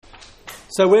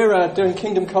So we're doing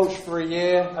Kingdom Culture for a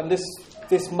year, and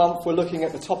this month we're looking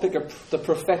at the topic of the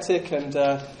prophetic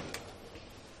and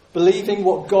believing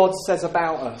what God says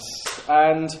about us.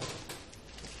 And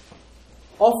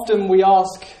often we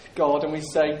ask God and we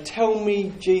say, tell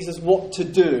me, Jesus, what to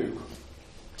do.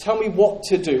 Tell me what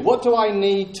to do. What do I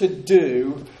need to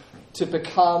do to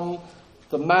become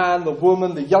the man, the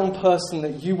woman, the young person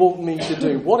that you want me to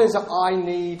do? What is it I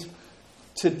need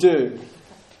to do?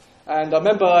 And I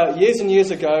remember years and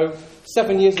years ago,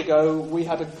 7 years ago, we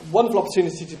had a wonderful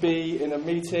opportunity to be in a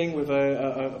meeting with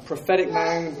a prophetic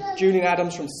man, Julian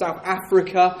Adams from South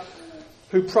Africa,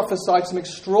 who prophesied some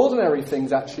extraordinary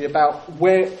things actually about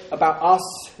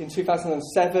us in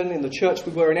 2007 in the church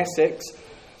we were in Essex.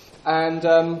 And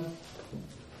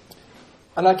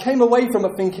I came away from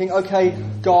it thinking, okay,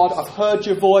 God, I've heard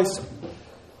your voice.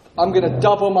 I'm going to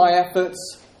double my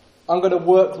efforts. I'm going to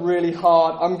work really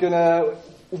hard. I'm going to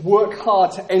work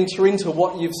hard to enter into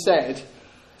what you've said.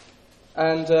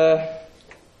 And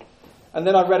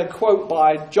then I read a quote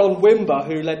by John Wimber,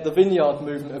 who led the Vineyard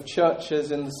movement of churches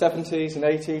in the 70s and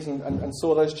 80s and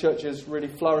saw those churches really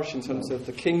flourish in terms of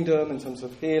the kingdom, in terms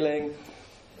of healing.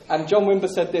 And John Wimber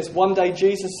said this: one day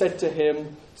Jesus said to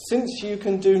him, "Since you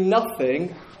can do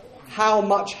nothing, how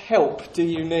much help do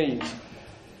you need?"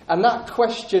 And that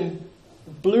question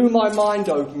blew my mind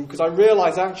open, because I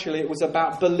realised actually it was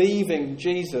about believing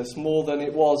Jesus more than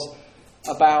it was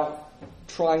about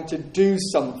trying to do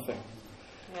something.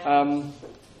 Yeah.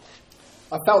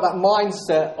 I felt that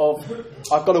mindset of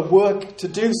I've got to work to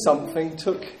do something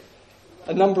took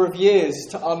a number of years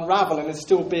to unravel, and is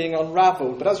still being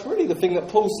unravelled. But that's really the thing that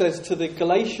Paul says to the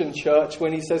Galatian church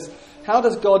when he says, how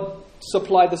does God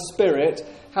supply the Spirit?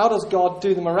 How does God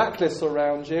do the miraculous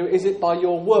around you? Is it by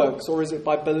your works, or is it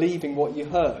by believing what you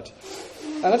heard?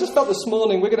 And I just felt this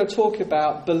morning we're going to talk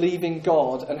about believing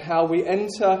God and how we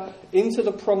enter into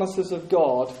the promises of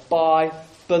God by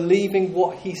believing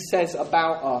what he says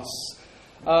about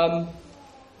us.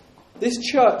 This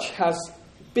church has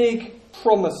big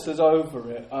promises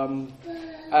over it.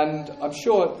 And I'm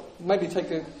sure, maybe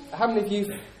how many of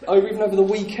you, even over the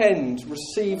weekend,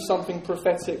 received something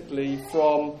prophetically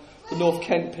from the North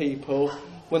Kent people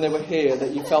when they were here,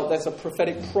 that you felt there's a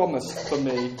prophetic promise for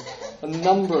me? A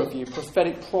number of you,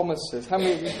 prophetic promises. How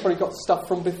many of you probably got stuff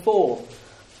from before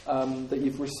that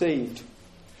you've received?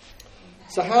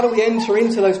 So how do we enter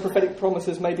into those prophetic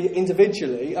promises, maybe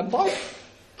individually? And by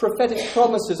prophetic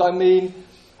promises, I mean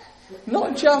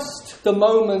not just the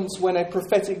moments when a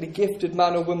prophetically gifted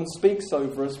man or woman speaks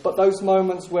over us, but those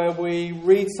moments where we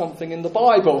read something in the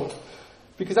Bible.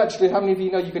 Because actually, how many of you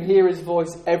know you can hear his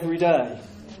voice every day?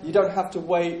 You don't have to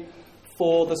wait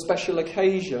for the special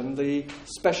occasion, the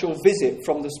special visit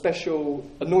from the special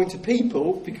anointed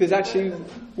people, because actually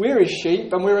we're his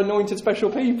sheep and we're anointed special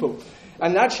people.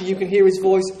 And actually you can hear his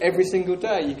voice every single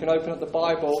day. You can open up the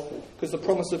Bible, because the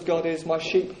promise of God is, my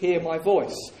sheep hear my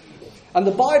voice. And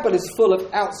the Bible is full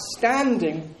of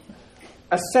outstanding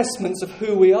assessments of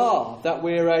who we are, that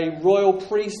we're a royal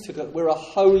priesthood, that we're a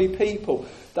holy people,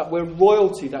 that we're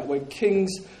royalty, that we're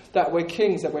kings, that we're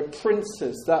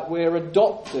princes, that we're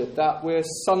adopted, that we're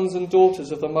sons and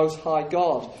daughters of the Most High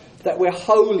God, that we're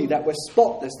holy, that we're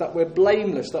spotless, that we're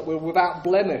blameless, that we're without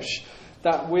blemish,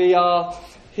 that we are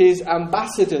his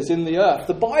ambassadors in the earth.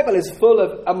 The Bible is full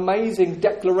of amazing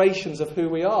declarations of who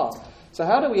we are. So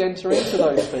how do we enter into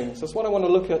those things? That's what I want to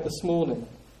look at this morning.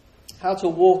 How to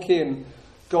walk in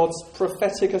God's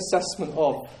prophetic assessment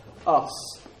of us.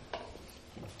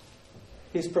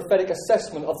 His prophetic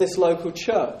assessment of this local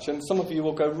church. And some of you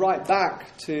will go right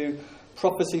back to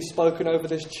prophecy spoken over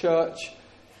this church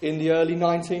in the early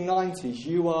 1990s.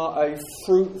 You are a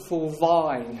fruitful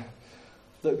vine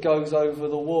that goes over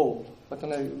the wall. I don't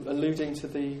know, alluding to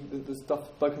the stuff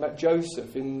spoken about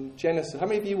Joseph in Genesis. How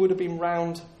many of you would have been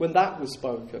round when that was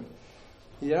spoken?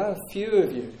 Yeah, a few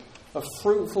of you. A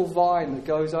fruitful vine that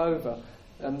goes over.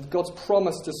 And God's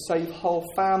promise to save whole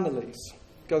families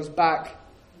goes back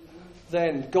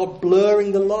then. God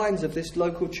blurring the lines of this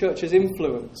local church's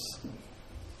influence.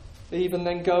 Even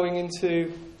then going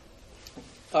into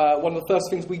one of the first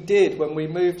things we did when we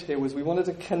moved here was we wanted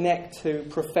to connect to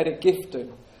prophetic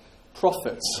gifting.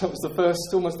 Prophets. That was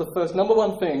almost the first number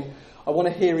one thing. I want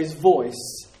to hear his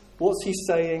voice. What's he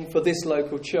saying for this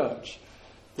local church?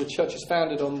 The church is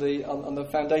founded on the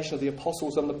foundation of the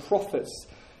apostles and the prophets.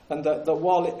 And that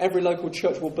while every local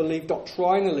church will believe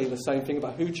doctrinally the same thing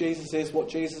about who Jesus is, what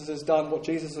Jesus has done, what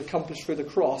Jesus has accomplished through the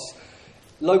cross,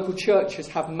 local churches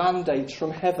have mandates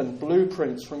from heaven,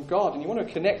 blueprints from God. And you want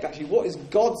to connect actually, what is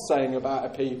God saying about a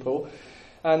people?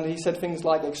 And he said things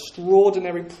like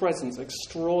extraordinary presence,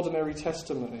 extraordinary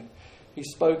testimony. He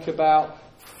spoke about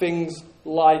things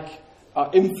like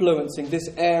influencing this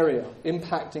area,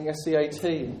 impacting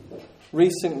SE18.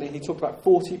 Recently, he talked about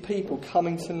 40 people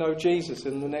coming to know Jesus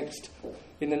in the next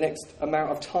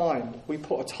amount of time. We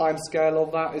put a time scale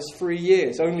on that as 3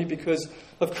 years, only because,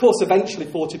 of course, eventually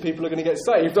 40 people are going to get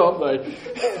saved, aren't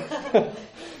they?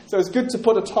 So it's good to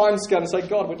put a time scale and say,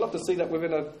 God, we'd love to see that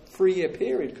within a 3-year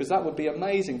period, because that would be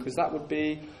amazing, because that would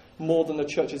be more than the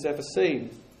church has ever seen.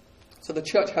 So the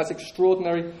church has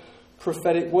extraordinary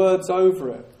prophetic words over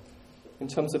it in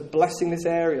terms of blessing this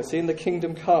area, seeing the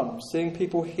kingdom come, seeing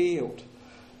people healed,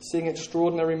 seeing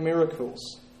extraordinary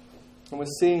miracles. And we're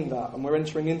seeing that, and we're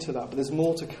entering into that, but there's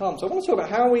more to come. So I want to talk about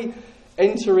how we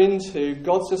enter into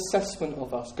God's assessment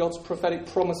of us, God's prophetic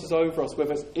promises over us,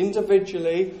 whether it's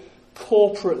individually,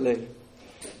 corporately.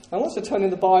 I want us to turn in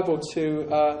the Bible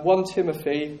to 1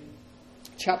 Timothy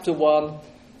chapter 1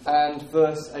 and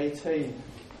verse 18.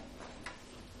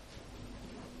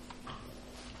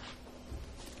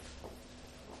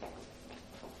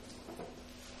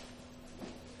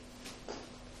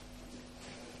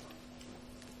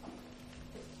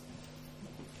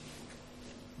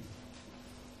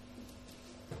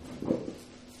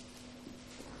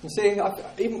 You see,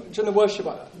 even during the worship,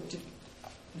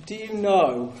 do you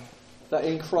know that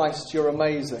in Christ you're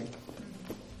amazing?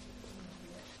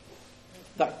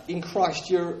 That in Christ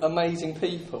you're amazing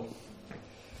people?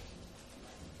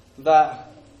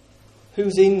 That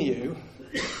who's in you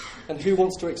and who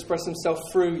wants to express himself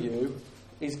through you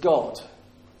is God?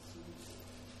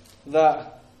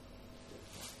 That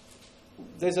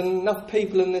there's enough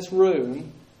people in this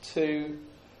room to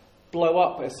blow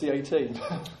up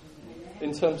SE18.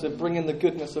 In terms of bringing the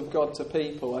goodness of God to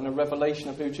people and a revelation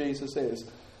of who Jesus is.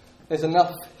 There's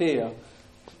enough here.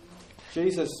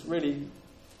 Jesus really,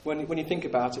 when you think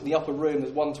about it, in the upper room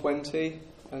there's 120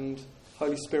 and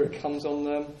Holy Spirit comes on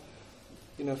them.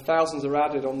 You know, thousands are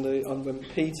added on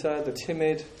Peter, the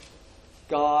timid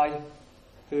guy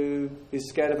who is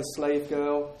scared of a slave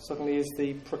girl, suddenly is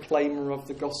the proclaimer of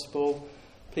the gospel.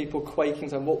 People quaking,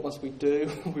 saying, what must we do?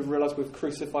 We realise we've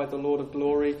crucified the Lord of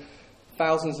glory.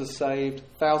 Thousands are saved,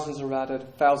 thousands are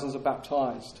added, thousands are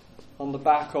baptised. On the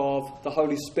back of the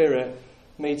Holy Spirit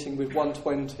meeting with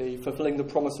 120, fulfilling the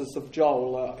promises of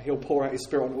Joel, he'll pour out his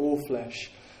Spirit on all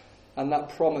flesh. And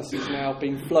that promise has now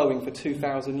been flowing for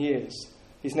 2,000 years.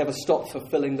 He's never stopped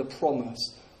fulfilling the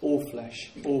promise. All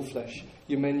flesh, all flesh.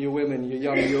 Your men, your women, your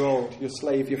young, your old, your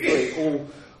slave, your free. All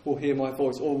will hear my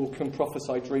voice. All can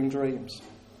prophesy, dream dreams.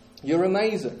 You're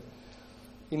amazing.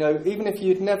 You know, even if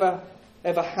you'd never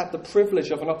ever had the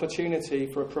privilege of an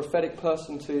opportunity for a prophetic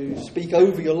person to speak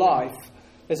over your life,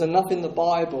 there's enough in the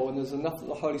Bible and there's enough that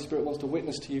the Holy Spirit wants to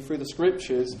witness to you through the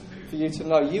Scriptures for you to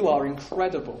know you are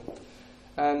incredible.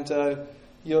 And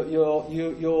you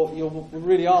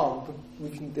really are.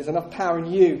 There's enough power in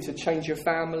you to change your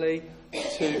family,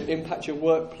 to impact your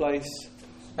workplace.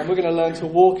 And we're going to learn to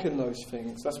walk in those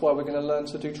things. That's why we're going to learn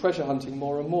to do treasure hunting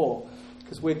more and more,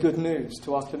 because we're good news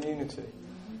to our community.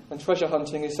 And treasure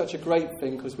hunting is such a great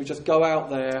thing because we just go out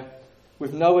there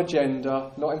with no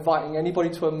agenda, not inviting anybody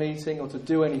to a meeting or to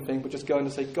do anything, but just going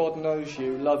to say, God knows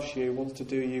you, loves you, wants to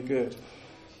do you good.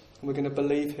 And we're going to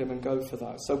believe him and go for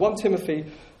that. So 1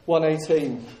 Timothy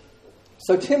 1:18.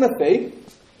 So Timothy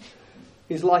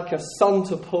is like a son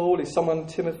to Paul. He's someone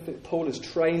Paul has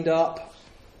trained up.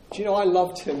 Do you know, I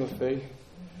love Timothy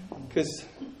because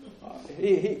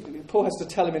Paul has to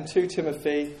tell him in 2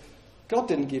 Timothy, God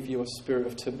didn't give you a spirit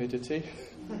of timidity,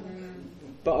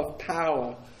 but of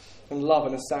power and love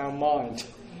and a sound mind.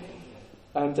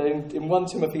 And in 1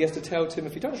 Timothy, he has to tell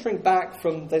Timothy, don't shrink back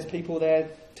from, there's people there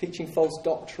teaching false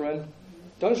doctrine.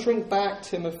 Don't shrink back,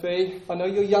 Timothy. I know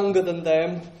you're younger than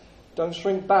them. Don't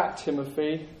shrink back,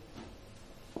 Timothy.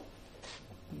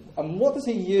 And what does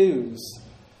he use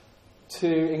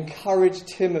to encourage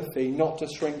Timothy not to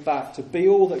shrink back, to be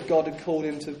all that God had called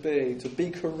him to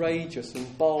be courageous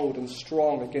and bold and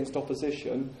strong against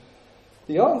opposition?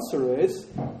 The answer is,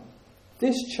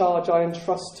 this charge I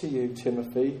entrust to you,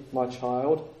 Timothy, my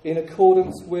child, in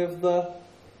accordance with the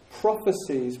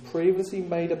prophecies previously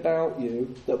made about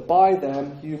you, that by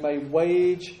them you may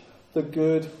wage the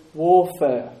good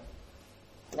warfare.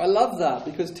 I love that,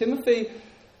 because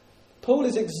Paul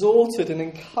is exhorted and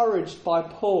encouraged by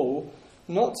Paul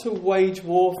not to wage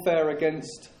warfare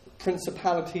against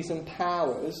principalities and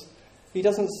powers. He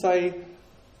doesn't say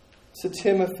to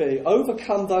Timothy,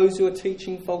 overcome those who are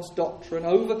teaching false doctrine,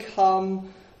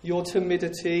 overcome your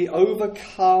timidity,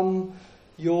 overcome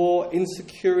your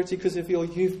insecurity because of your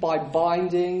youth by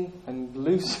binding and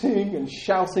loosing and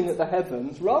shouting at the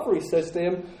heavens. Rather, he says to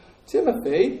him,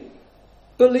 Timothy,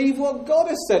 believe what God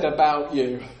has said about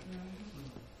you.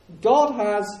 God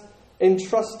has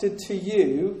entrusted to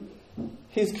you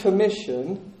his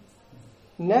commission.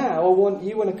 Now I want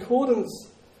you, in accordance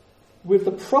with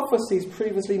the prophecies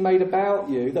previously made about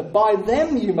you, that by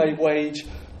them you may wage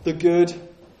the good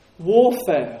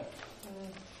warfare.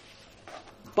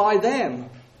 By them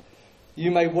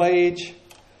you may wage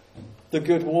the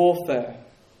good warfare.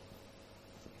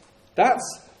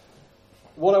 That's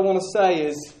what I want to say,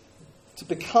 is to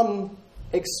become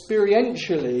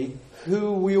experientially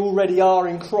who we already are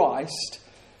in Christ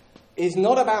is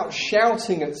not about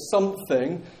shouting at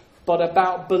something, but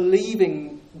about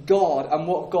believing God and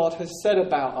what God has said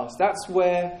about us. That's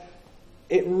where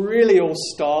it really all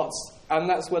starts, and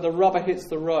that's where the rubber hits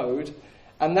the road,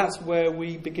 and that's where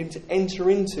we begin to enter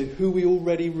into who we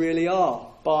already really are,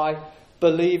 by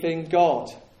believing God.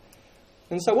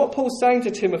 And so what Paul's saying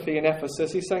to Timothy in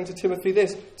Ephesus, he's saying to Timothy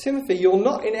this: Timothy, you're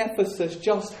not in Ephesus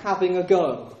just having a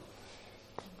go.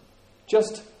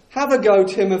 Just have a go,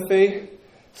 Timothy.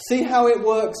 See how it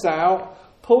works out.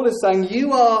 Paul is saying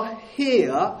you are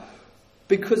here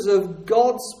because of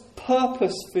God's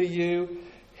purpose for you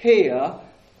here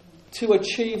to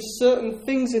achieve certain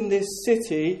things in this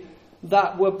city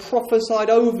that were prophesied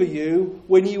over you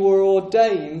when you were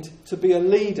ordained to be a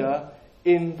leader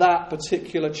in that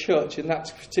particular church, in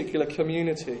that particular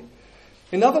community.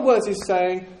 In other words, he's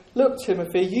saying, look,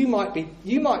 Timothy, you might be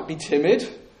timid,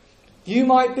 you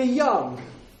might be young,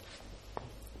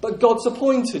 but God's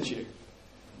appointed you.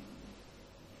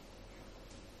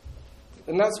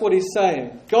 And that's what he's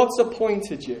saying. God's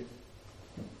appointed you.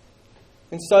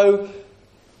 And so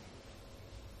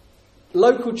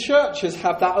local churches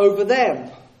have that over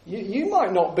them. You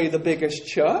might not be the biggest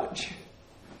church.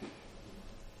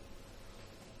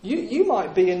 You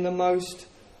might be in the most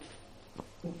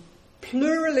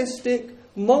pluralistic,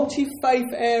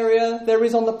 multi-faith area there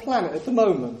is on the planet at the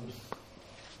moment.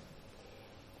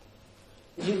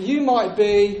 You might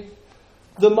be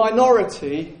the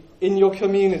minority in your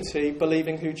community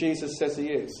believing who Jesus says he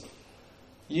is.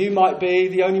 You might be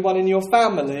the only one in your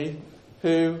family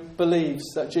who believes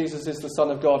that Jesus is the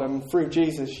Son of God, and through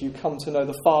Jesus you come to know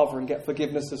the Father and get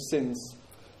forgiveness of sins.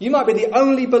 You might be the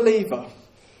only believer.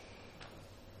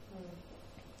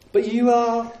 But you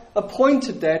are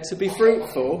appointed there to be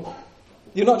fruitful.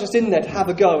 You're not just in there to have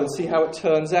a go and see how it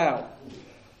turns out.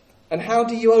 And how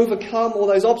do you overcome all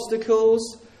those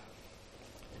obstacles?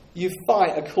 You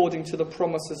fight according to the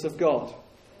promises of God.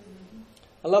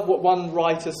 I love what one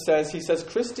writer says. He says,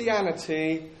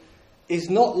 Christianity is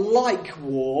not like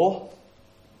war,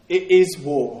 it is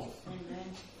war.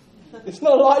 It's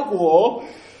not like war.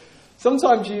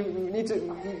 Sometimes you need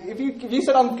to, if you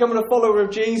said I'm becoming a follower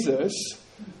of Jesus,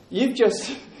 you've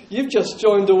just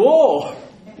joined a war.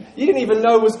 You didn't even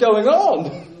know what was going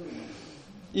on.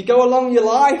 You go along your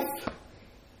life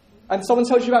and someone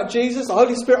tells you about Jesus, the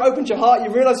Holy Spirit opens your heart,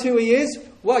 you realise who he is.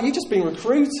 Well, you've just been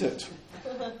recruited.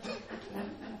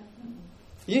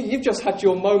 You've just had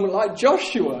your moment like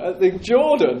Joshua at the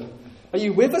Jordan. Are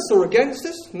you with us or against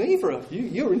us? Neither of you.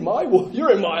 You're in my war.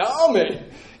 You're in my army.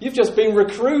 You've just been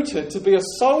recruited to be a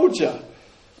soldier.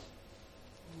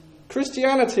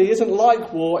 Christianity isn't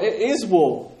like war, it is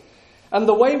war. And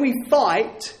the way we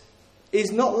fight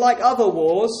is not like other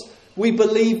wars. We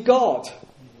believe God.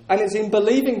 And it's in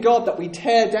believing God that we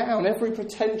tear down every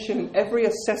pretension and every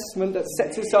assessment that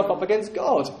sets itself up against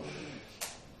God.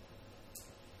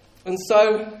 And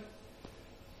so,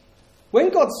 when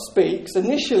God speaks,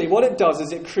 initially what it does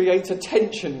is it creates a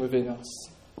tension within us.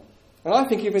 And I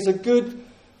think if it's a good,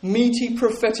 meaty,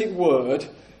 prophetic word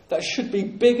that should be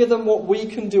bigger than what we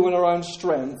can do in our own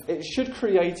strength, it should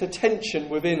create a tension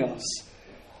within us.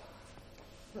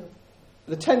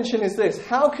 The tension is this: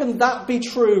 how can that be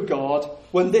true, God,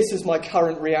 when this is my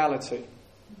current reality?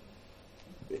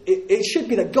 It should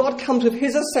be that God comes with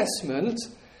his assessment,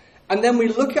 and then we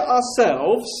look at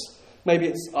ourselves. Maybe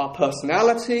it's our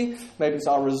personality, maybe it's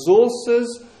our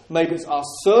resources, maybe it's our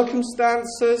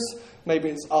circumstances, maybe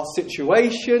it's our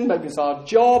situation, maybe it's our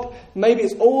job, maybe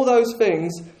it's all those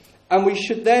things. And we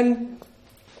should then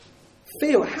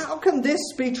feel, how can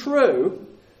this be true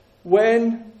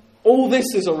when all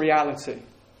this is a reality?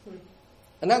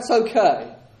 And that's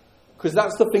okay, because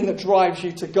that's the thing that drives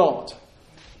you to God.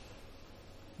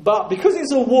 But because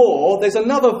it's a war, there's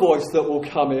another voice that will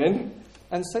come in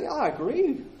and say, I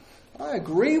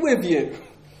agree with you.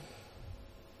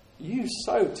 You're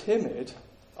so timid.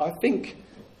 I think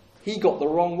he got the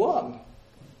wrong one.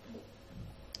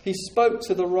 He spoke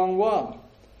to the wrong one.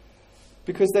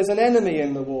 Because there's an enemy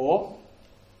in the war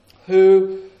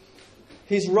who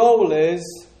his role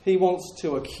is he wants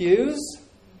to accuse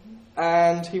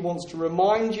and he wants to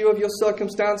remind you of your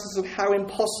circumstances, of how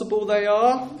impossible they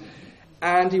are.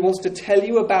 And he wants to tell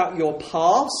you about your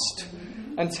past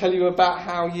and tell you about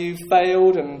how you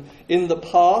failed and in the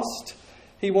past.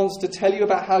 He wants to tell you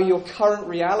about how your current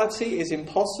reality is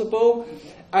impossible.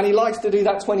 And he likes to do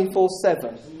that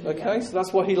 24/7. Okay, so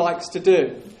that's what he likes to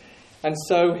do. And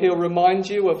so he'll remind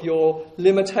you of your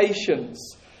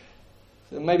limitations.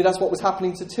 Maybe that's what was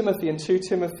happening to Timothy in 2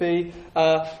 Timothy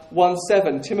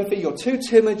 1:7. Timothy, you're too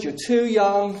timid, you're too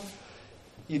young.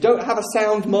 You don't have a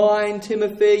sound mind,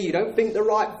 Timothy. You don't think the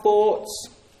right thoughts.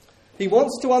 He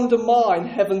wants to undermine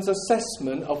heaven's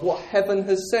assessment of what heaven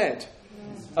has said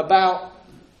about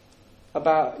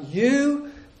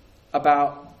you,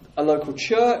 about a local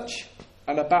church,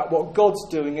 and about what God's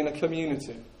doing in a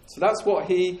community. So that's what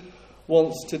he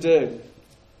wants to do.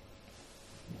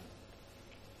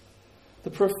 The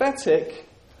prophetic,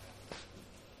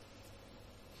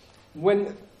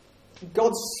 when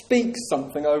God speaks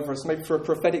something over us, maybe for a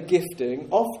prophetic gifting,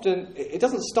 often it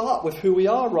doesn't start with who we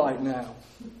are right now.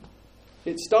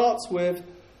 It starts with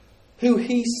who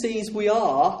he sees we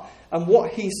are and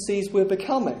what he sees we're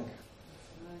becoming.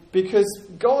 Because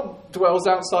God dwells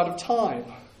outside of time.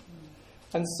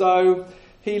 And so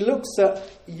he looks at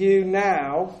you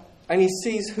now and he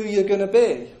sees who you're going to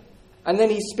be. And then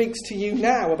he speaks to you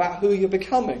now about who you're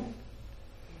becoming.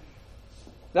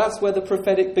 That's where the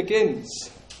prophetic begins.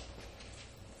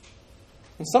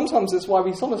 And sometimes that's why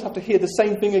we sometimes have to hear the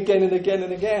same thing again and again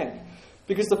and again.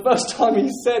 Because the first time he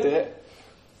said it,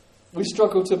 we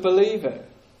struggle to believe it.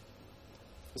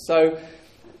 So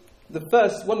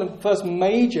one of the first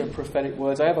major prophetic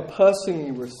words I ever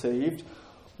personally received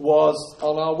was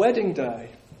on our wedding day.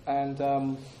 And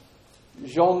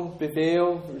Jean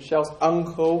Biville, Rochelle's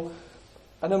uncle,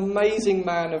 an amazing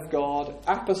man of God,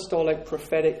 apostolic,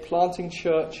 prophetic, planting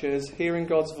churches, hearing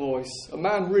God's voice. A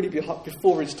man really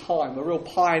before his time, a real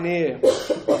pioneer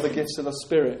of the gifts of the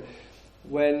Spirit.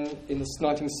 When in the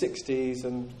 1960s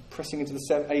and pressing into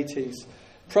the 80s,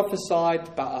 prophesied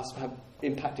about us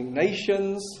impacting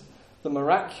nations, the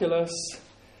miraculous,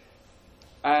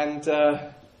 and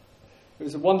it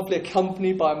was wonderfully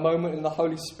accompanied by a moment in the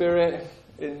Holy Spirit,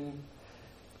 in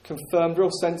confirmed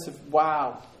real sense of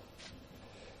wow.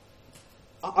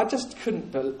 I just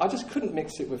couldn't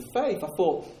mix it with faith. I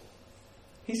thought,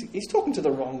 he's talking to the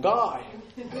wrong guy.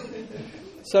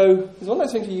 So it's one of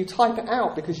those things where you type it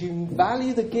out because you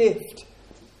value the gift.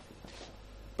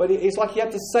 But it's like he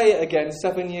had to say it again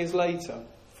 7 years later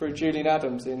through Julian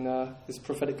Adams in this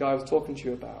prophetic guy I was talking to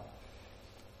you about.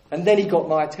 And then he got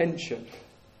my attention.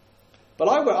 But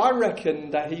I reckon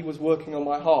that he was working on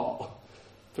my heart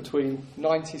between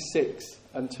 96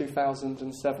 and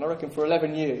 2007. I reckon for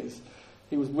 11 years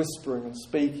he was whispering and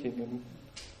speaking and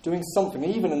doing something,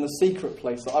 even in the secret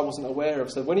place that I wasn't aware of.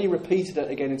 So when he repeated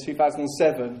it again in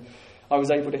 2007, I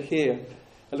was able to hear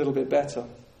a little bit better.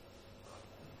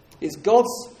 It's God's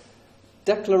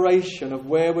declaration of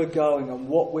where we're going and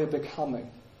what we're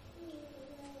becoming.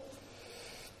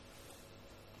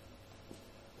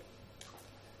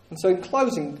 And so in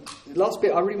closing, the last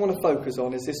bit I really want to focus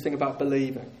on is this thing about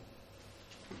believing.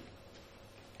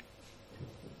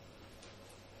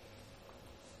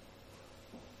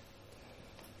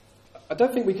 I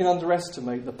don't think we can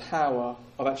underestimate the power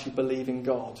of actually believing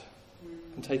God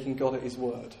and taking God at his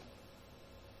word.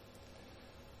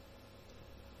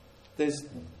 There's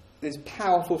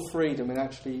powerful freedom in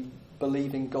actually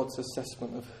believing God's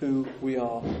assessment of who we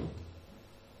are.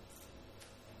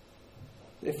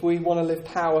 If we want to live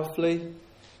powerfully,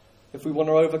 if we want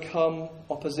to overcome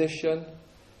opposition,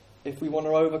 if we want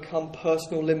to overcome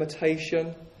personal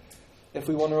limitation, if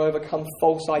we want to overcome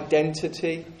false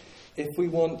identity, if we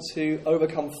want to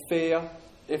overcome fear,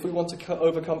 if we want to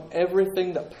overcome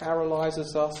everything that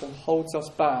paralyzes us and holds us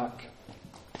back,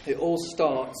 it all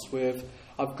starts with,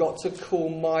 I've got to call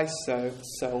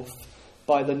myself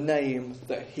by the name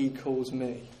that he calls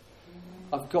me.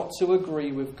 I've got to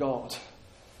agree with God.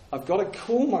 I've got to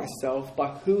call myself by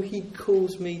who he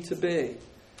calls me to be.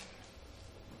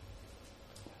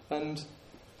 And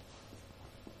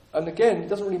again, it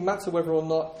doesn't really matter whether or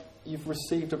not you've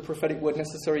received a prophetic word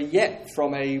necessary yet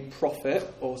from a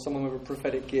prophet or someone with a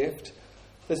prophetic gift.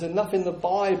 There's enough in the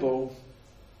Bible.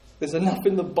 There's enough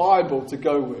in the Bible to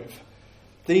go with.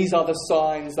 These are the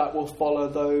signs that will follow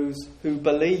those who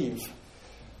believe.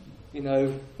 You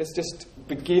know, let's just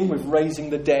begin with raising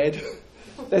the dead.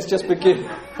 Let's just begin.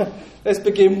 Let's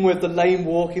begin with the lame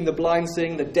walking, the blind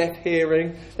seeing, the deaf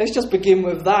hearing. Let's just begin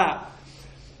with that.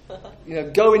 You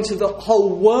know, go into the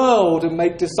whole world and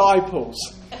make disciples.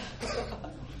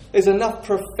 There's enough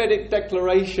prophetic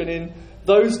declaration in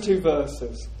those two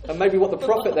verses. And maybe what the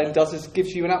prophet then does is gives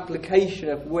you an application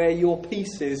of where your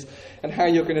piece is and how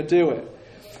you're going to do it.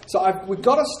 So we've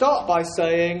got to start by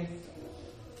saying,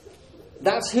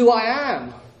 that's who I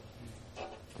am.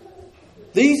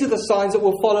 These are the signs that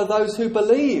will follow those who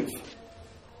believe.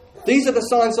 These are the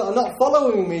signs that are not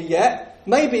following me yet.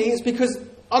 Maybe it's because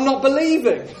I'm not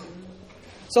believing.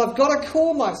 So I've got to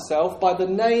call myself by the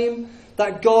name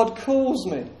that God calls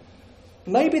me.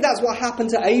 Maybe that's what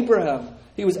happened to Abraham.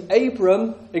 He was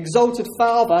Abram, exalted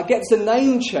father, gets a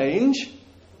name change,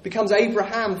 becomes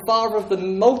Abraham, father of the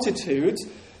multitudes.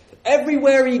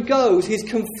 Everywhere he goes, he's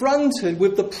confronted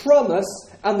with the promise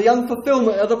and the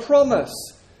unfulfillment of the promise.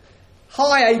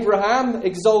 Hi, Abraham,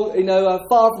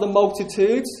 father of the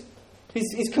multitudes.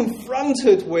 He's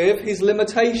confronted with his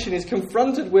limitation. He's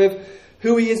confronted with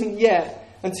who he isn't yet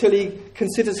until he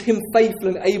considers him faithful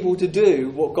and able to do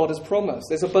what God has promised.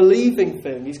 There's a believing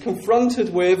thing. He's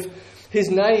confronted with his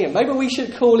name. Maybe we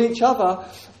should call each other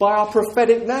by our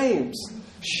prophetic names.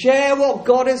 Share what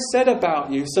God has said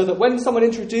about you so that when someone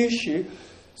introduces you,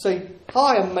 say,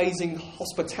 hi, amazing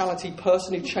hospitality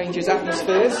person who changes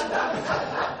atmospheres.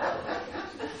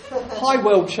 Hi,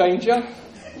 world changer.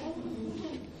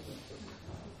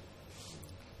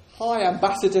 Hi,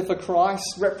 ambassador for Christ,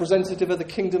 representative of the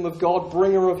kingdom of God,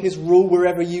 bringer of his rule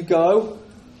wherever you go,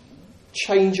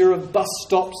 changer of bus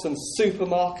stops and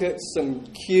supermarkets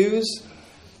and queues.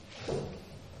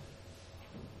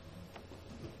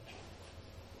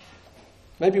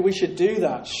 Maybe we should do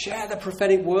that. Share the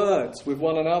prophetic words with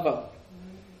one another.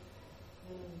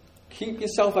 Keep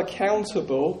yourself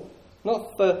accountable.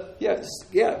 Not for,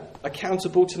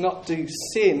 accountable to not do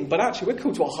sin, but actually we're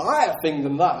called to a higher thing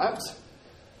than that.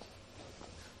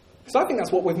 Because I think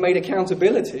that's what we've made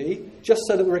accountability, just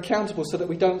so that we're accountable so that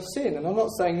we don't sin. And I'm not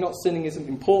saying not sinning isn't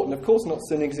important. Of course not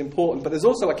sinning is important. But there's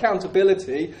also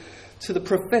accountability to the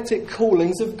prophetic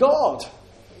callings of God.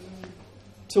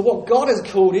 To what God has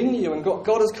called in you and what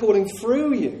God is calling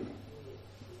through you.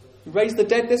 You raised the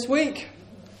dead this week.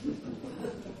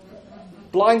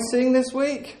 Blind seeing this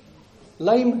week.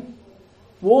 Lame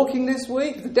walking this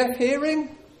week. The deaf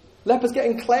hearing. Lepers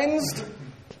getting cleansed.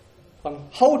 And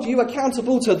hold you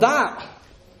accountable to that.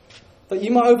 That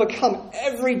you might overcome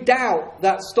every doubt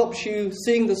that stops you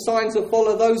seeing the signs that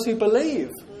follow those who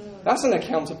believe. That's an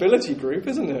accountability group,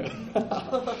 isn't it?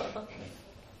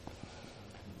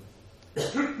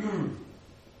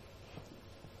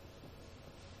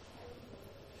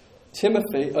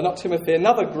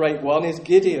 Another great one is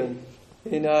Gideon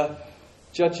in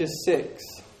Judges 6.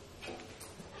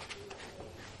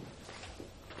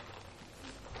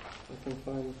 I can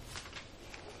find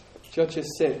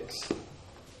Judges 6.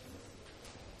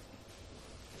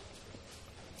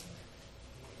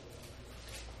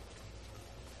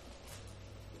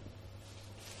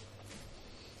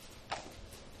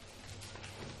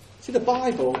 See, the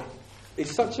Bible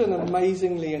is such an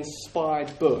amazingly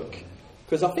inspired book,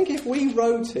 because I think if we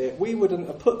wrote it, we wouldn't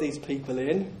have put these people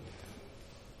in.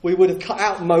 We would have cut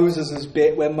out Moses'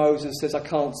 bit where Moses says, I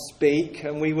can't speak,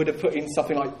 and we would have put in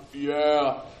something like,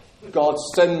 God,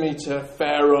 send me to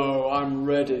Pharaoh, I'm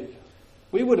ready.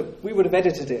 We would have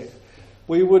edited it.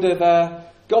 We would have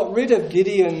got rid of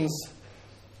Gideon's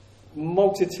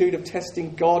multitude of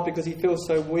testing God because he feels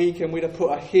so weak, and we'd have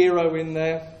put a hero in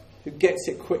there who gets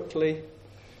it quickly.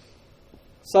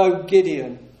 So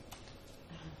Gideon.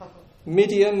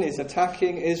 Midian is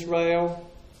attacking Israel.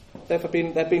 They've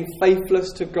been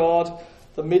faithless to God.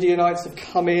 The Midianites have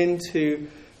come in to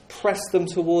press them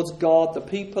towards God. The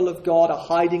people of God are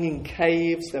hiding in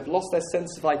caves. They've lost their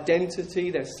sense of identity,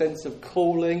 their sense of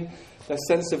calling, their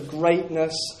sense of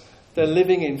greatness. They're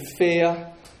living in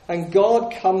fear. And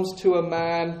God comes to a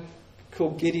man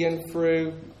called Gideon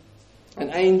through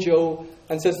an angel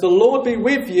and says, the Lord be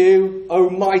with you, O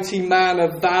mighty man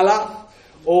of valor.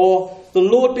 Or, the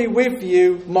Lord be with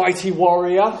you, mighty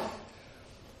warrior.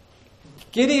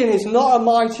 Gideon is not a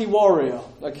mighty warrior,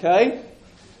 okay?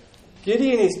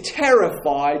 Gideon is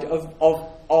terrified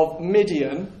of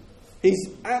Midian. He's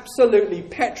absolutely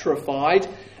petrified.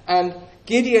 And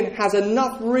Gideon has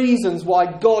enough reasons why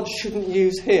God shouldn't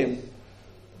use him.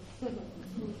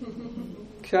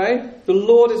 Okay? The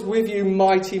Lord is with you,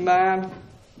 mighty man.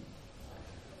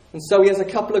 And so he has a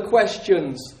couple of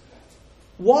questions.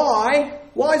 Why?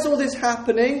 Why is all this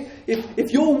happening?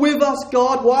 If you're with us,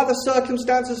 God, why are the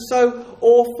circumstances so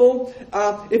awful?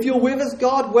 If you're with us,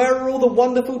 God, where are all the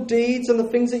wonderful deeds and the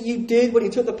things that you did when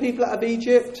you took the people out of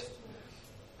Egypt?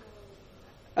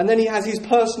 And then he has his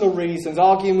personal reasons,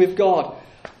 arguing with God.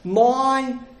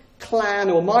 My clan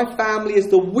or my family is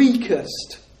the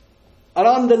weakest, and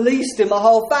I'm the least in my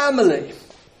whole family.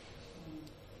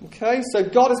 Okay, so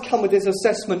God has come with this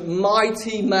assessment,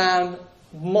 mighty man,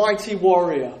 mighty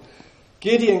warrior.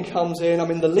 Gideon comes in,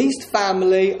 I'm in the least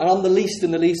family, and I'm the least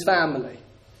in the least family.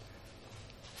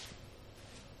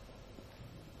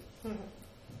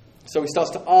 So he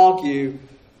starts to argue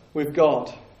with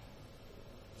God.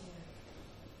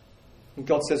 And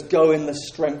God says, go in the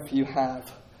strength you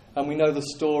have. And we know the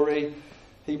story.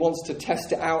 He wants to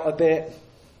test it out a bit,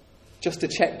 just to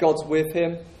check God's with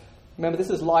him. Remember, this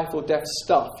is life or death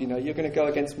stuff. You know, you're going to go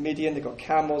against Midian. They've got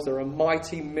camels. They're a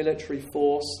mighty military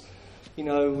force. You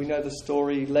know, we know the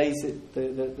story. He lays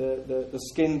the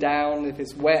skin down. If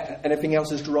it's wet and everything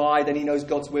else is dry, then he knows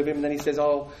God's with him. And then he says,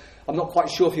 oh, I'm not quite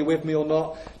sure if you're with me or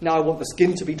not. Now I want the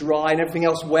skin to be dry and everything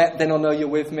else wet. Then I'll know you're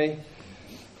with me.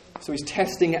 So he's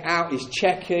testing it out. He's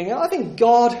checking. And I think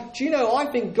God, I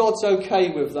think God's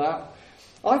okay with that.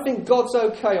 I think God's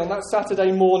okay on that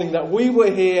Saturday morning that we were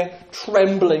here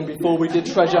trembling before we did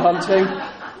treasure hunting.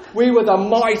 We were the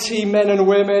mighty men and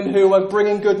women who were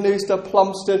bringing good news to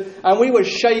Plumstead, and we were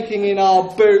shaking in our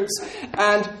boots.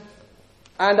 And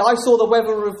I saw the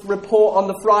weather report on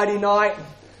the Friday night,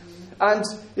 and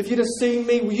if you'd have seen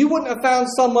me, you wouldn't have found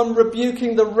someone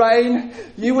rebuking the rain.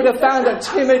 You would have found a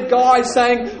timid guy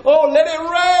saying, "Oh, let it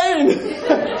rain!"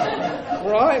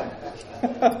 Right?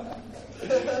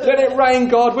 Let it rain,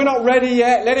 God. We're not ready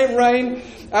yet. Let it rain.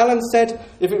 Alan said,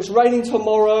 if it's raining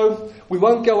tomorrow, we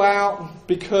won't go out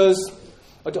because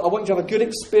I want you to have a good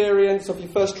experience of your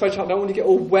first treasure hunt. I don't want you to get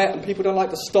all wet, and people don't like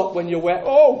to stop when you're wet.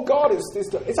 Oh, God, it's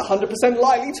 100%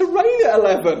 likely to rain at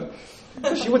 11.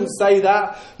 She wouldn't say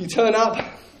that. You turn up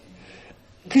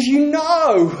because you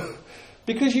know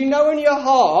in your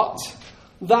heart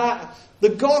that the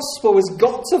gospel has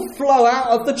got to flow out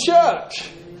of the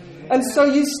church. And so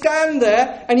you stand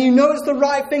there and you know it's the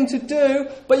right thing to do,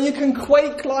 but you can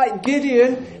quake like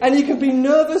Gideon and you can be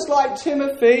nervous like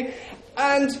Timothy,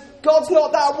 and God's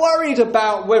not that worried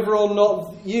about whether or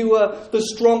not you are the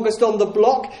strongest on the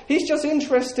block. He's just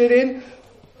interested in,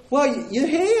 well, you're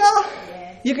here,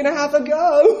 you're going to have a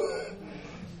go.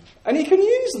 And he can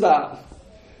use that.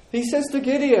 He says to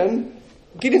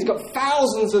Gideon's got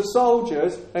thousands of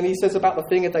soldiers, and he says about the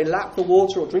thing, if they lap the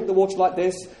water or drink the water like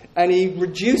this, and he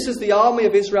reduces the army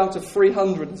of Israel to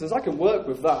 300 and says, I can work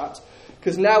with that,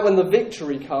 because now when the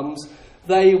victory comes,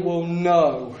 they will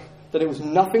know that it was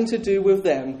nothing to do with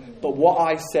them, but what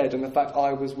I said and the fact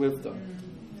I was with them.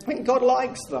 I think God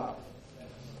likes that.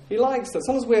 He likes that.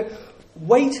 Sometimes we're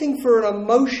waiting for an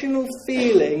emotional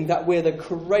feeling that we're the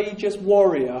courageous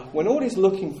warrior, when all he's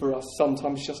looking for us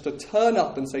sometimes is just to turn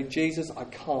up and say, Jesus, I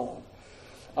can't.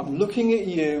 I'm looking at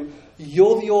you.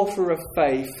 You're the author of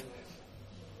faith.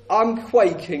 I'm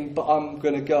quaking, but I'm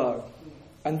going to go.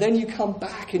 And then you come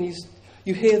back and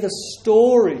you hear the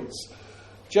stories.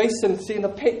 Jason, seeing the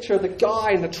picture of the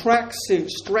guy in the tracksuit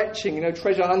stretching,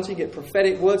 treasure hunting, get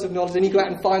prophetic words of knowledge, then you go out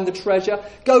and find the treasure.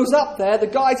 Goes up there, the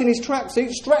guy's in his tracksuit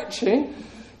stretching.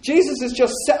 Jesus has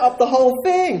just set up the whole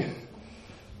thing.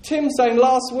 Tim saying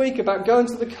last week about going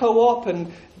to the co-op and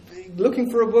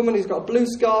looking for a woman who's got a blue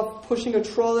scarf, pushing a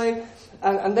trolley.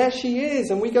 And there she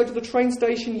is. And we go to the train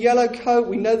station, yellow coat.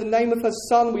 We know the name of her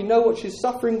son. We know what she's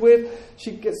suffering with.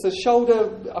 She gets the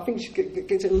shoulder, I think she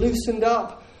gets it loosened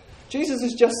up. Jesus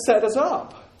has just set us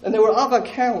up. And there were other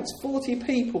accounts. 40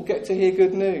 people get to hear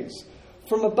good news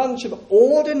from a bunch of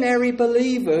ordinary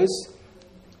believers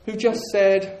who just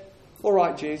said, all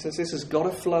right, Jesus, this has got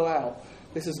to flow out.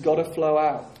 This has got to flow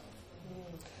out.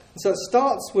 And so it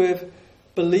starts with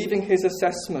believing his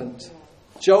assessment.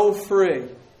 Joel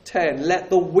 3:10. Let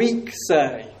the weak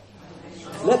say.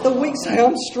 Let the weak say,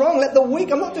 I'm strong. Let the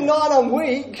weak, I'm not denying I'm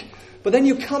weak. But then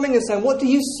you're coming and saying, what do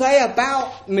you say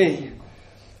about me?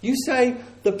 You say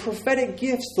the prophetic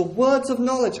gifts, the words of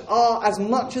knowledge are as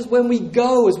much as when we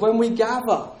go, as when we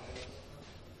gather.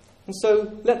 And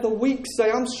so let the weak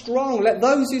say, I'm strong. Let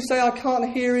those who say I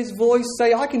can't hear his voice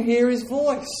say, I can hear his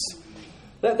voice.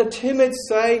 Let the timid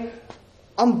say,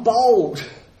 I'm bold.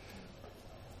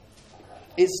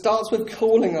 It starts with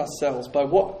calling ourselves by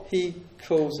what he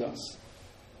calls us.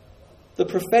 The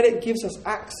prophetic gives us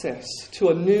access to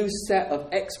a new set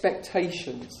of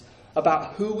expectations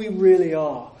about who we really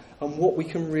are and what we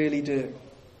can really do.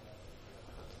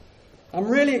 I'm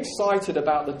really excited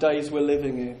about the days we're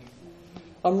living in.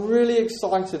 I'm really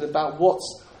excited about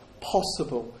what's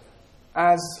possible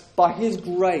as by his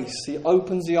grace he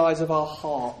opens the eyes of our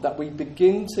heart, that we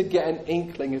begin to get an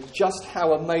inkling of just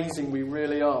how amazing we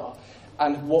really are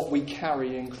and what we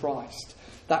carry in Christ.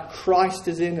 That Christ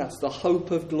is in us, the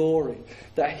hope of glory.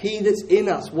 That he that's in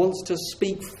us wants to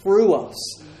speak through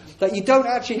us. That you don't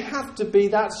actually have to be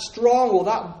that strong or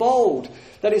that bold.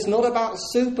 That it's not about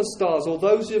superstars or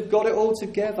those who have got it all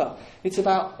together. It's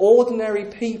about ordinary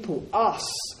people, us,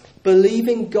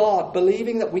 Believing God,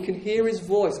 believing that we can hear his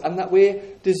voice and that we're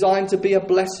designed to be a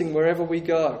blessing wherever we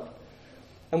go.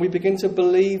 And we begin to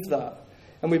believe that.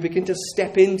 And we begin to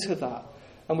step into that.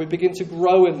 And we begin to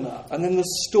grow in that. And then the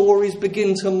stories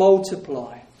begin to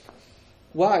multiply.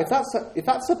 Wow, if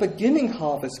that's a beginning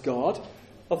harvest, God,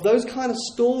 of those kind of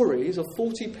stories of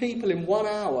 40 people in 1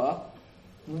 hour,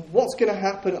 what's going to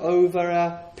happen over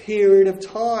a period of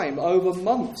time, over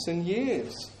months and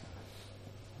years?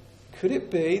 Could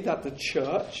it be that the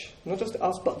church, not just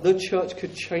us, but the church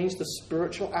could change the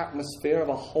spiritual atmosphere of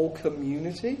a whole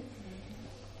community?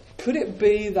 Could it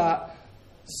be that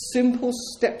simple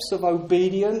steps of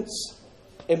obedience,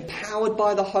 empowered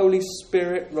by the Holy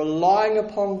Spirit, relying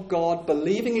upon God,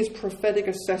 believing his prophetic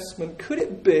assessment, could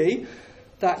it be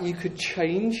that you could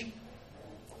change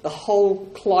the whole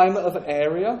climate of an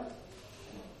area?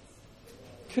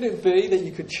 Could it be that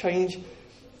you could change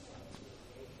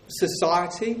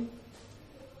society?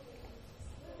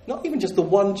 Not even just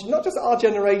not just our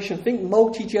generation, think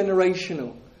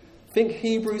multi-generational. Think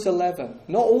Hebrews 11.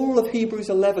 Not all of Hebrews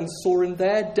 11 saw in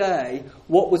their day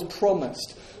what was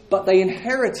promised, but they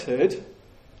inherited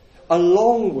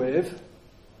along with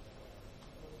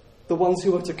the ones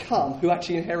who are to come, who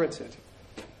actually inherited.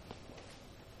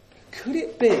 Could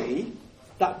it be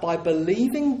that by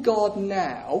believing God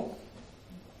now,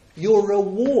 your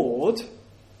reward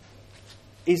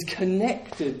is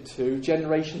connected to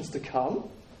generations to come?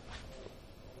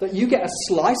 That you get a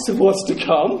slice of what's to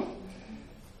come?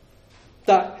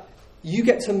 That you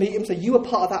get to meet him, so you were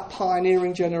part of that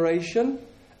pioneering generation,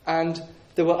 and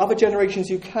there were other generations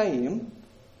who came,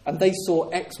 and they saw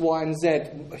X, Y, and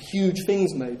Z, huge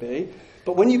things maybe,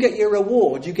 but when you get your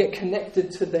reward, you get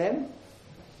connected to them.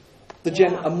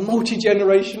 A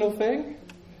multi-generational thing.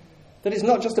 That it's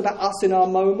not just about us in our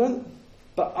moment,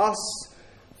 but us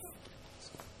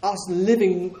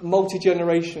living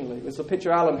multi-generationally. There's a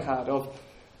picture Alan had of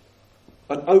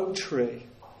an oak tree.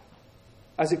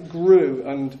 As it grew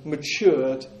and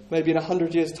matured, maybe in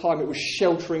 100 years' time, it was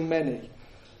sheltering many.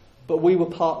 But we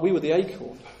were the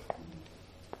acorn.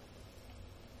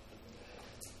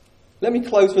 Let me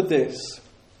close with this.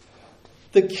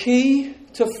 The key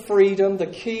to freedom, the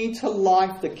key to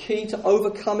life, the key to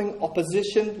overcoming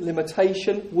opposition,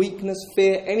 limitation, weakness,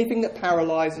 fear, anything that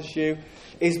paralyzes you,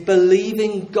 is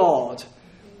believing God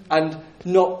and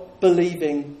not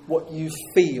believing what you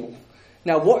feel.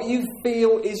 Now, what you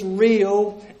feel is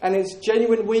real and it's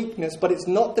genuine weakness, but it's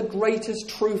not the greatest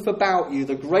truth about you.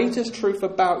 The greatest truth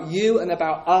about you and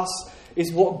about us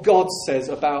is what God says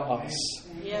about us.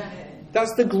 Yeah.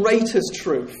 That's the greatest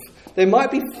truth. There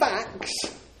might be facts,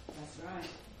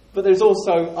 but there's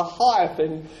also a higher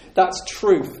thing, that's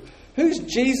truth. Who's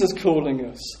Jesus calling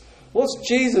us? What's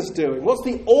Jesus doing? What's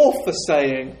the author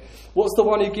saying? What's the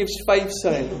one who gives faith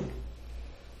saying?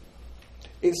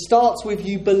 It starts with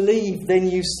you believe, then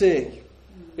you see.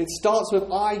 It starts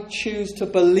with I choose to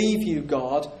believe you,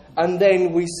 God, and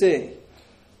then we see.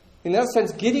 In that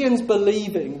sense, Gideon's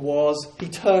believing was he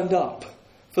turned up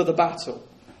for the battle.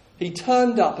 He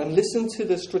turned up and listened to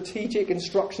the strategic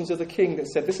instructions of the king that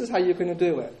said, this is how you're going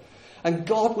to do it. And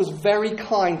God was very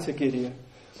kind to Gideon.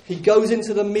 He goes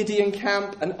into the Midian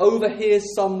camp and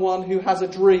overhears someone who has a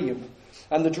dream.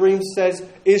 And the dream says,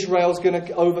 Israel's going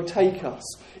to overtake us.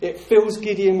 It fills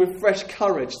Gideon with fresh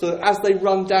courage. So that as they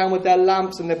run down with their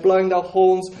lamps and they're blowing their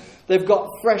horns, they've got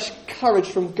fresh courage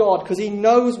from God because he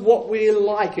knows what we're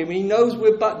like him. He knows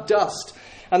we're but dust.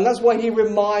 And that's why he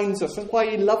reminds us. That's why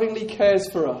he lovingly cares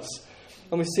for us.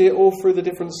 And we see it all through the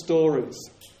different stories.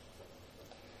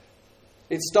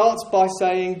 It starts by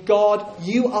saying, God,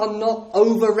 you are not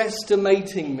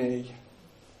overestimating me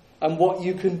and what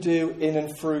you can do in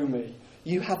and through me.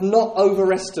 You have not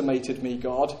overestimated me,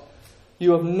 God.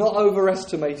 You have not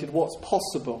overestimated what's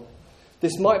possible.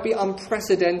 This might be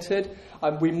unprecedented,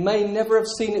 and we may never have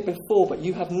seen it before, but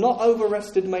you have not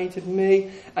overestimated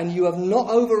me, and you have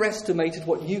not overestimated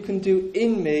what you can do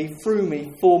in me, through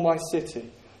me, for my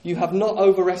city. You have not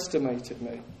overestimated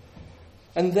me.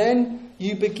 And then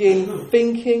you begin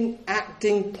thinking,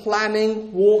 acting,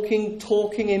 planning, walking,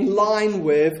 talking in line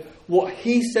with what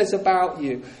he says about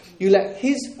you. You let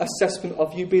his assessment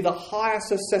of you be the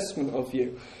highest assessment of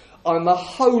you. I'm a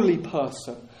holy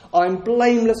person. I'm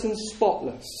blameless and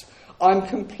spotless. I'm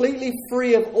completely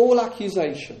free of all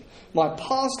accusation. My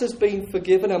past has been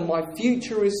forgiven and my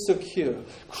future is secure.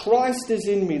 Christ is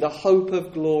in me, the hope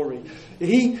of glory.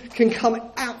 He can come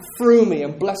out through me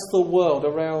and bless the world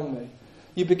around me.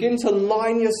 You begin to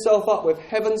line yourself up with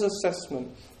heaven's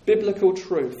assessment, biblical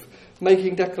truth,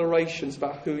 making declarations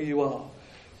about who you are.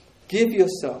 Give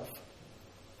yourself.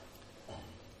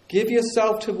 Give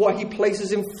yourself to what he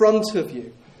places in front of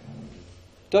you.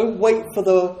 Don't wait for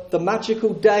the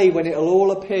magical day when it'll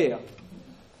all appear.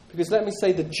 Because let me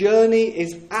say, the journey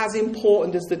is as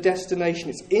important as the destination.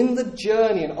 It's in the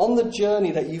journey and on the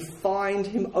journey that you find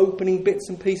him opening bits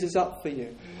and pieces up for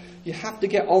you. You have to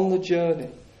get on the journey.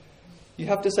 You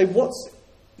have to say,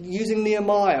 using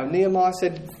Nehemiah. Nehemiah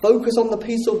said, focus on the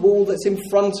piece of wall that's in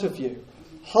front of you.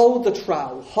 Hold the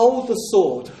trowel, hold the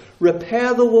sword,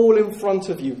 repair the wall in front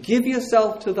of you. Give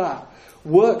yourself to that.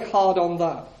 Work hard on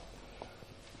that.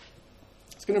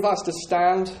 It's going to invite us to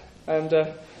stand, and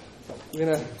we're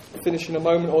going to finish in a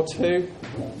moment or two.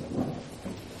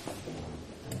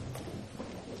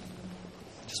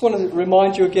 Just want to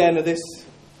remind you again of this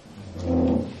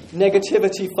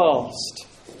negativity fast.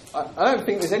 I don't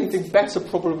think there's anything better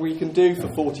probably we can do for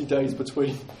 40 days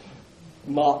between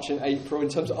March and April in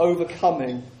terms of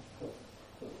overcoming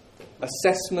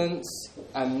assessments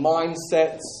and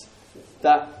mindsets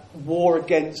that war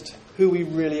against who we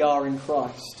really are in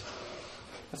Christ.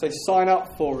 I say sign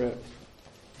up for it.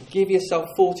 Give yourself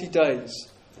 40 days.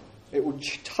 It will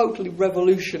totally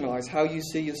revolutionise how you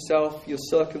see yourself, your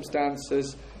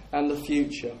circumstances and the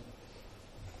future.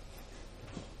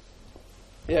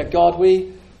 Yeah, God,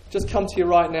 we just come to you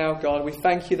right now, God. We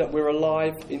thank you that we're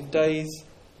alive in days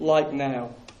like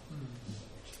now.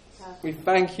 We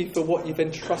thank you for what you've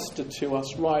entrusted to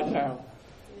us right now.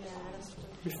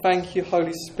 We thank you,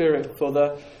 Holy Spirit, for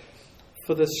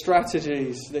the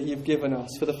strategies that you've given us,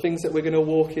 for the things that we're going to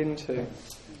walk into.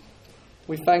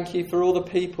 We thank you for all the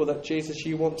people that, Jesus,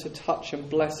 you want to touch and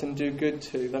bless and do good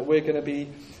to, that we're going to be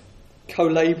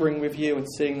co-labouring with you and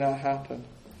seeing that happen.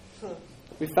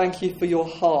 We thank you for your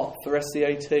heart for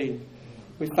SE18.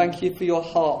 We thank you for your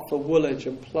heart for Woolwich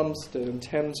and Plumstead and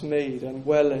Thamesmead and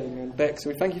Welling and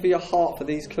Bexley. We thank you for your heart for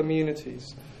these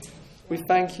communities. We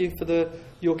thank you for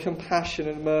your compassion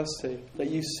and mercy, that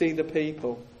you see the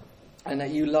people and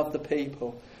that you love the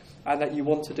people and that you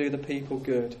want to do the people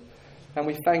good. And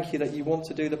we thank you that you want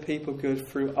to do the people good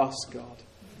through us, God.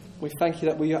 We thank you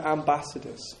that we're your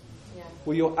ambassadors.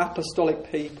 We're your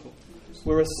apostolic people.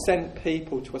 We're a sent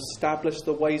people to establish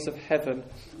the ways of heaven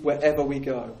wherever we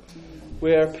go.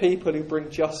 We're a people who bring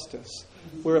justice.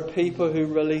 We're a people who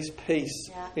release peace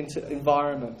into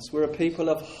environments. We're a people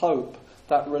of hope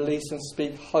that release and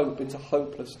speak hope into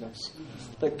hopelessness.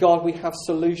 That, God, we have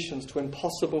solutions to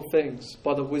impossible things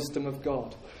by the wisdom of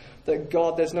God. That,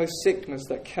 God, there's no sickness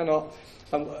that cannot,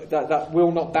 that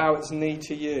will not bow its knee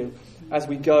to you as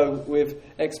we go with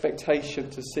expectation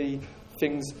to see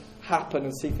things happen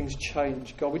and see things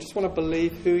change. God, we just want to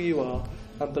believe who you are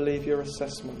and believe your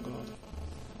assessment, God.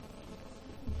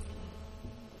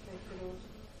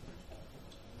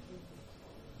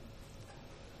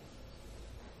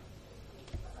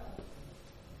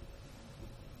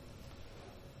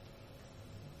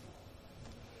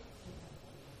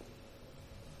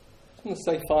 I want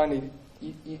to say finally,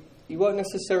 you won't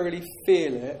necessarily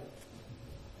feel it,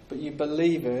 but you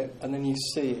believe it and then you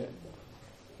see it.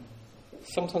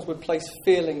 Sometimes we place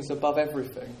feelings above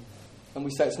everything and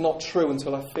we say it's not true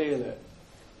until I feel it.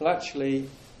 Well, actually,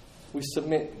 we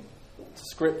submit to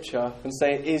Scripture and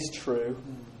say it is true,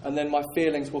 and then my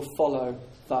feelings will follow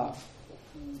that.